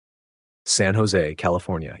San Jose,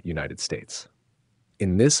 California, United States.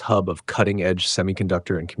 In this hub of cutting-edge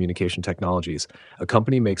semiconductor and communication technologies, a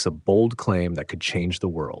company makes a bold claim that could change the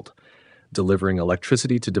world, delivering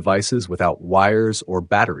electricity to devices without wires or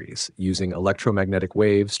batteries using electromagnetic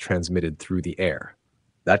waves transmitted through the air.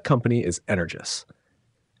 That company is Energous.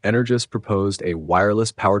 Energous proposed a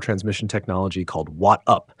wireless power transmission technology called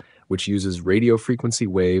Watt-Up, which uses radio frequency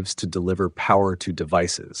waves to deliver power to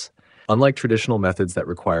devices. Unlike traditional methods that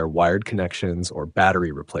require wired connections or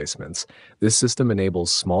battery replacements, this system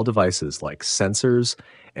enables small devices like sensors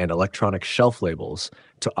and electronic shelf labels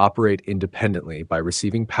to operate independently by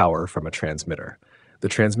receiving power from a transmitter. The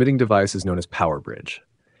transmitting device is known as PowerBridge.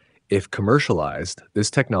 If commercialized,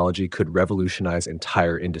 this technology could revolutionize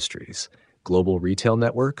entire industries: global retail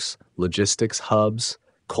networks, logistics hubs,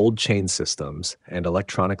 cold chain systems, and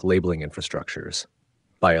electronic labeling infrastructures,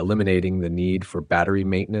 by eliminating the need for battery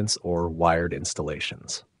maintenance or wired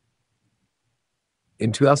installations.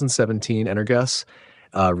 In 2017, Energous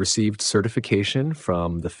received certification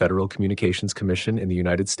from the Federal Communications Commission in the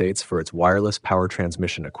United States for its wireless power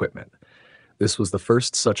transmission equipment. This was the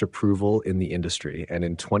first such approval in the industry, and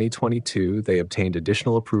in 2022, they obtained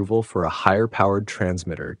additional approval for a higher-powered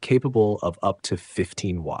transmitter capable of up to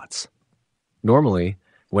 15 watts. Normally,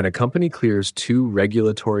 when a company clears two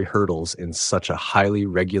regulatory hurdles in such a highly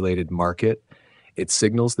regulated market, it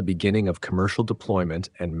signals the beginning of commercial deployment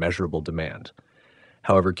and measurable demand.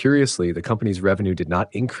 However, curiously, the company's revenue did not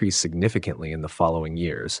increase significantly in the following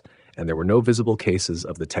years, and there were no visible cases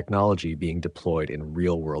of the technology being deployed in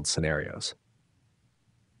real-world scenarios.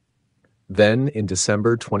 Then, in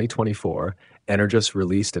December 2024, Energous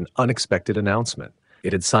released an unexpected announcement.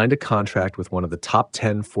 It had signed a contract with one of the top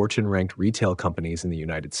 10 Fortune-ranked retail companies in the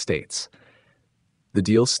United States. The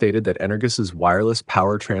deal stated that Energous's wireless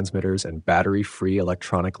power transmitters and battery-free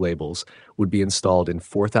electronic labels would be installed in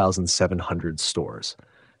 4,700 stores.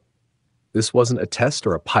 This wasn't a test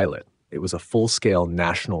or a pilot. It was a full-scale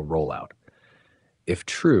national rollout. If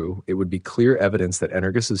true, it would be clear evidence that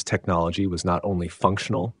Energous's technology was not only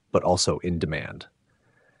functional, but also in demand.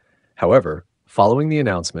 However, following the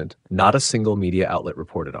announcement, not a single media outlet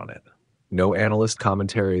reported on it. No analyst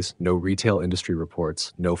commentaries, no retail industry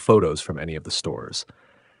reports, no photos from any of the stores.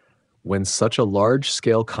 When such a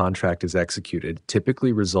large-scale contract is executed,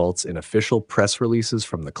 typically results in official press releases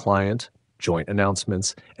from the client, joint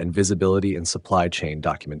announcements, and visibility in supply chain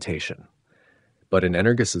documentation. But in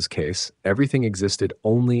Energous's case, everything existed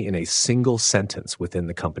only in a single sentence within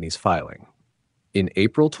the company's filing. In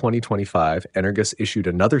April 2025, Energous issued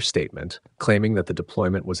another statement claiming that the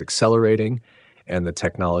deployment was accelerating and the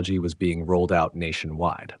technology was being rolled out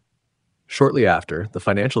nationwide. Shortly after, the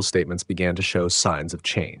financial statements began to show signs of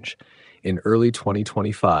change. In early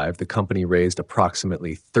 2025, the company raised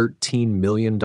approximately $13 million